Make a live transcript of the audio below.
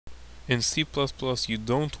In C++, you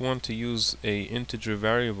don't want to use a integer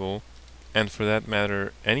variable, and for that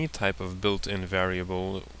matter, any type of built-in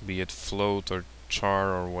variable, be it float or char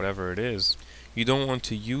or whatever it is. You don't want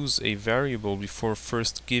to use a variable before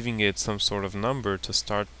first giving it some sort of number to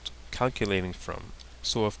start calculating from.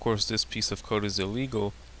 So of course this piece of code is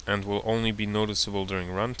illegal and will only be noticeable during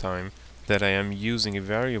runtime that I am using a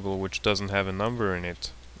variable which doesn't have a number in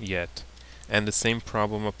it yet. And the same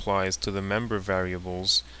problem applies to the member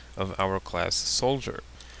variables of our class soldier.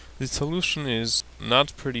 The solution is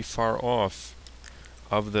not pretty far off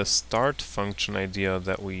of the start function idea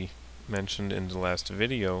that we mentioned in the last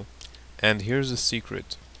video. And here's the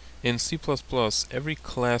secret. In C++, every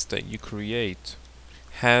class that you create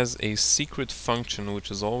has a secret function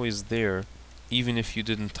which is always there, even if you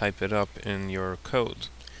didn't type it up in your code.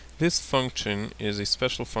 This function is a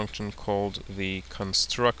special function called the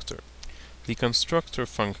constructor. The constructor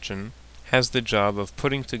function has the job of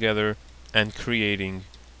putting together and creating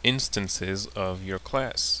instances of your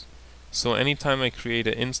class. So anytime I create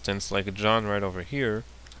an instance like John right over here,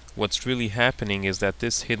 what's really happening is that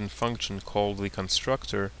this hidden function called the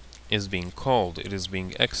constructor is being called, it is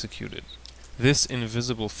being executed. This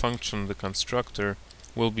invisible function, the constructor,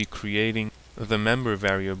 will be creating the member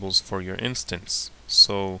variables for your instance.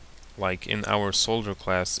 So, like in our soldier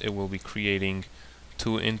class, it will be creating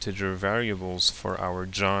 2 integer variables for our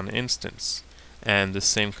John instance. And the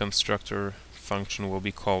same constructor function will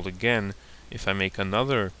be called again if I make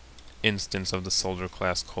another instance of the soldier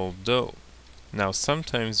class called Doe. Now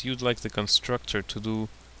sometimes you'd like the constructor to do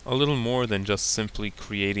a little more than just simply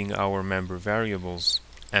creating our member variables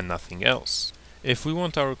and nothing else. If we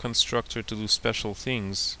want our constructor to do special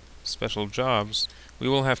things, special jobs, we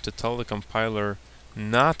will have to tell the compiler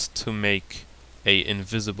not to make a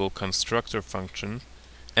invisible constructor function,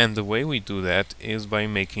 and the way we do that is by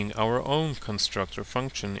making our own constructor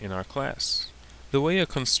function in our class. The way a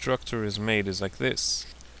constructor is made is like this.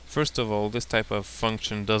 First of all, this type of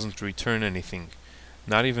function doesn't return anything,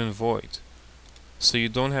 not even void. So you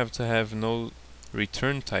don't have to have no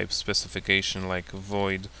return type specification like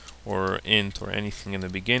void or int or anything in the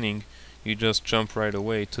beginning. You just jump right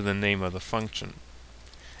away to the name of the function.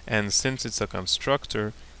 And since it's a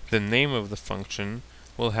constructor, the name of the function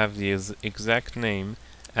will have the exact name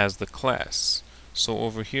as the class. So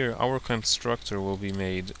over here, our constructor will be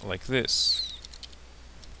made like this.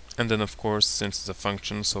 And then of course, since it's a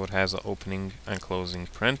function, so it has an opening and closing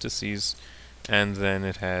parentheses, and then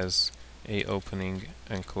it has a opening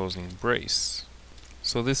and closing brace.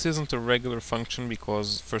 So this isn't a regular function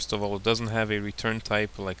because first of all it doesn't have a return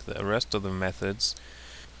type like the rest of the methods,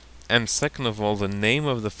 and second of all the name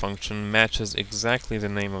of the function matches exactly the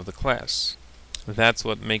name of the class. That's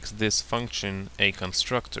what makes this function a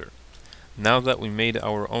constructor. Now that we made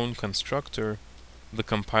our own constructor, the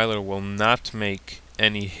compiler will not make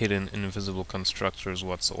any hidden invisible constructors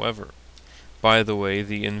whatsoever. By the way,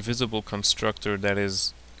 the invisible constructor that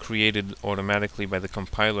is created automatically by the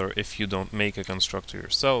compiler if you don't make a constructor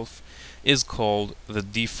yourself is called the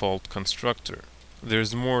default constructor.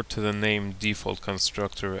 There's more to the name default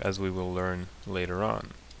constructor as we will learn later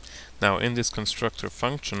on. Now in this constructor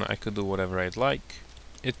function I could do whatever I'd like.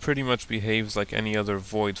 It pretty much behaves like any other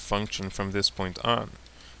void function from this point on.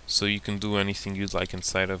 So you can do anything you'd like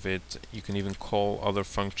inside of it. You can even call other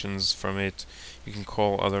functions from it. You can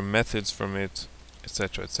call other methods from it,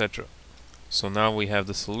 etc., etc. So now we have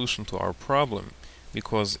the solution to our problem,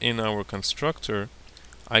 because in our constructor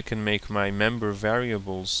I can make my member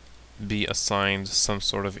variables be assigned some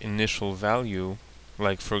sort of initial value,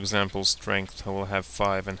 like for example strength will have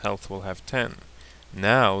 5 and health will have 10.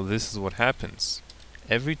 Now this is what happens.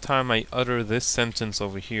 Every time I utter this sentence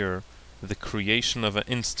over here, the creation of an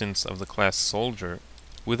instance of the class soldier,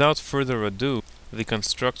 without further ado, the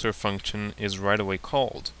constructor function is right away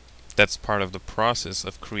called. That's part of the process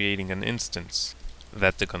of creating an instance,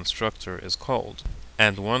 that the constructor is called.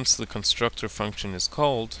 And once the constructor function is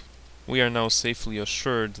called, we are now safely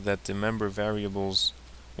assured that the member variables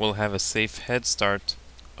will have a safe head start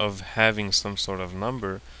of having some sort of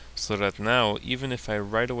number, so that now even if I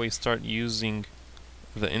right away start using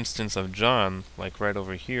the instance of John, like right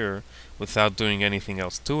over here, without doing anything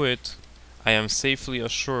else to it, I am safely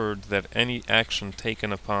assured that any action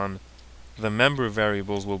taken upon the member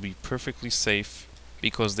variables will be perfectly safe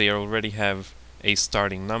because they already have a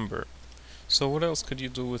starting number. So what else could you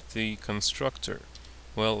do with the constructor?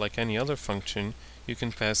 Well, like any other function, you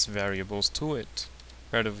can pass variables to it.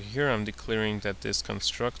 Right over here I'm declaring that this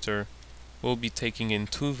constructor will be taking in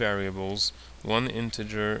 2 variables, one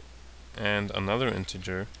integer and another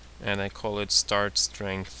integer, and I call it start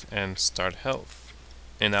strength and start health.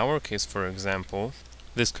 In our case, for example,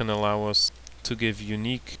 This can allow us to give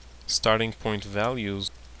unique starting point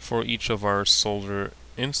values for each of our soldier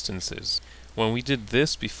instances. When we did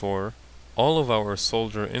this before, all of our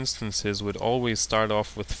soldier instances would always start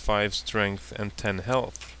off with 5 strength and 10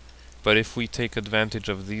 health. But if we take advantage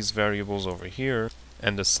of these variables over here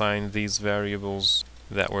and assign these variables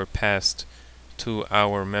that were passed to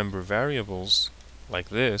our member variables, like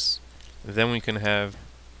this, then we can have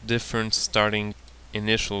different starting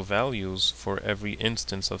initial values for every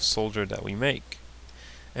instance of soldier that we make.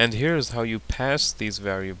 And here's how you pass these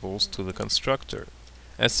variables to the constructor.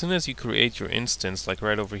 As soon as you create your instance, like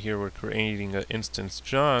right over here we're creating an instance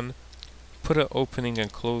John, put an opening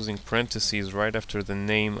and closing parentheses right after the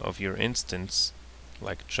name of your instance,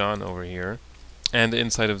 like John over here, and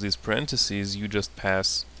inside of these parentheses you just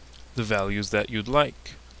pass the values that you'd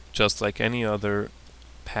like, just like any other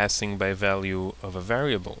passing by value of a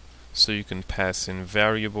variable. So you can pass in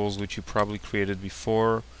variables which you probably created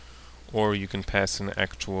before, or you can pass in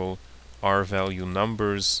actual R value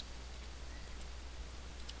numbers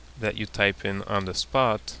that you type in on the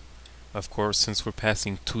spot. Of course, since we're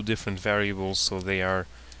passing two different variables, so they are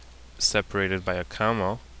separated by a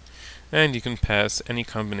comma, and you can pass any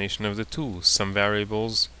combination of the two, some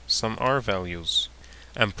variables, some R values.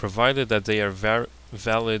 And provided that they are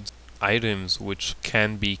valid items which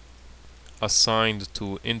can be assigned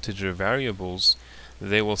to integer variables,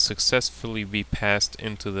 they will successfully be passed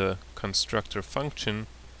into the constructor function,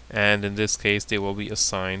 and in this case they will be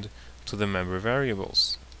assigned to the member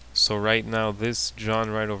variables. So right now this John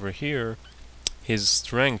right over here, his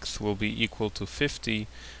strength will be equal to 50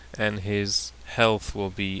 and his health will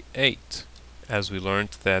be 8. As we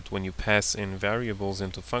learned that when you pass in variables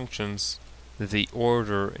into functions, the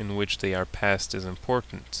order in which they are passed is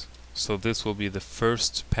important. So this will be the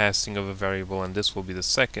first passing of a variable and this will be the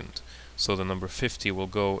second. So the number 50 will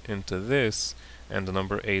go into this and the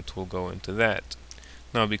number 8 will go into that.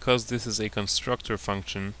 Now because this is a constructor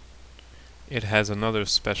function, it has another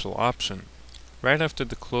special option. Right after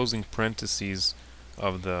the closing parentheses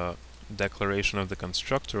of the declaration of the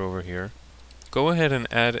constructor over here, go ahead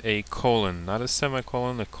and add a colon, not a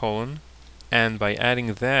semicolon, a colon. And by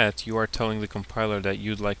adding that, you are telling the compiler that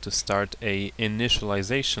you'd like to start a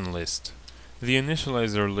initialization list. The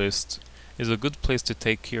initializer list is a good place to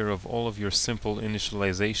take care of all of your simple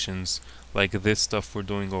initializations, like this stuff we're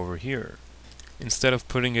doing over here. Instead of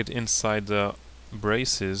putting it inside the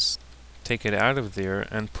braces, take it out of there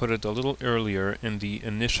and put it a little earlier in the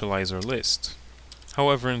initializer list.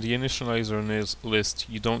 However, in the initializer list,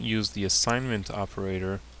 you don't use the assignment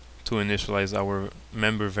operator to initialize our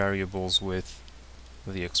member variables with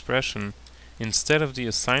the expression. Instead of the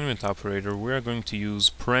assignment operator, we are going to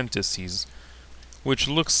use parentheses, which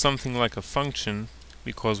looks something like a function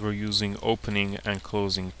because we're using opening and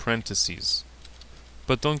closing parentheses.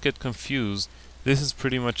 But don't get confused, this is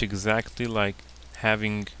pretty much exactly like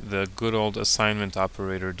having the good old assignment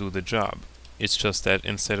operator do the job. It's just that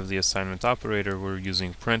instead of the assignment operator, we're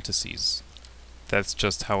using parentheses. That's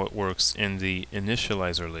just how it works in the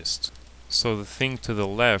initializer list. So the thing to the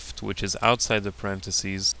left, which is outside the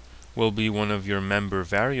parentheses, will be one of your member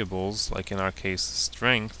variables, like in our case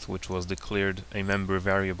strength, which was declared a member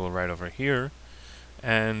variable right over here.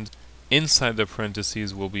 And inside the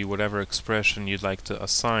parentheses will be whatever expression you'd like to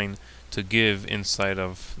assign to give inside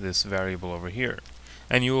of this variable over here.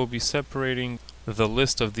 And you will be separating the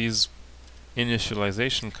list of these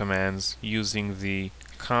initialization commands using the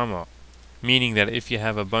comma. Meaning that if you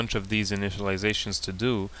have a bunch of these initializations to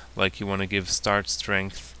do, like you want to give start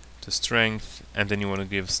strength to strength, and then you want to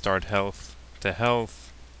give start health to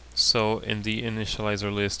health, so in the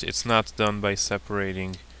initializer list it's not done by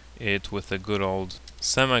separating it with a good old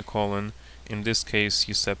semicolon. In this case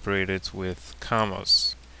you separate it with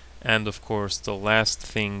commas. And of course the last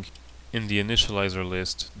thing in the initializer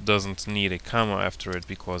list doesn't need a comma after it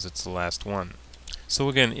because it's the last one. So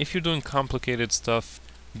again, if you're doing complicated stuff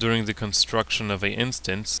during the construction of an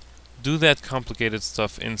instance, do that complicated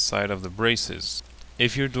stuff inside of the braces.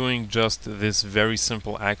 If you're doing just this very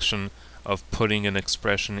simple action of putting an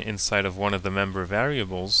expression inside of one of the member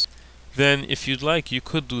variables, then if you'd like, you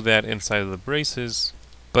could do that inside of the braces,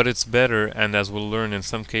 but it's better, and as we'll learn in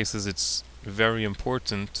some cases it's very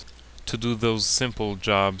important, to do those simple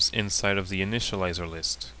jobs inside of the initializer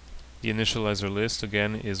list. The initializer list,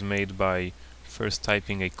 again, is made by first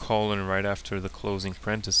typing a colon right after the closing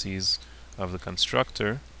parentheses of the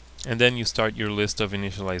constructor, and then you start your list of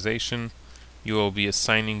initialization. You will be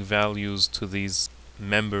assigning values to these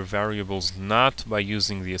member variables not by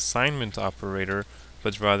using the assignment operator,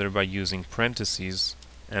 but rather by using parentheses,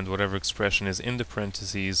 and whatever expression is in the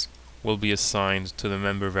parentheses will be assigned to the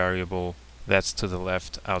member variable that's to the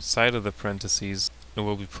left outside of the parentheses, it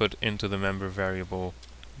will be put into the member variable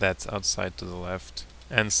that's outside to the left.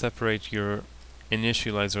 And separate your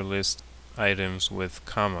initializer list items with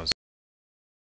commas.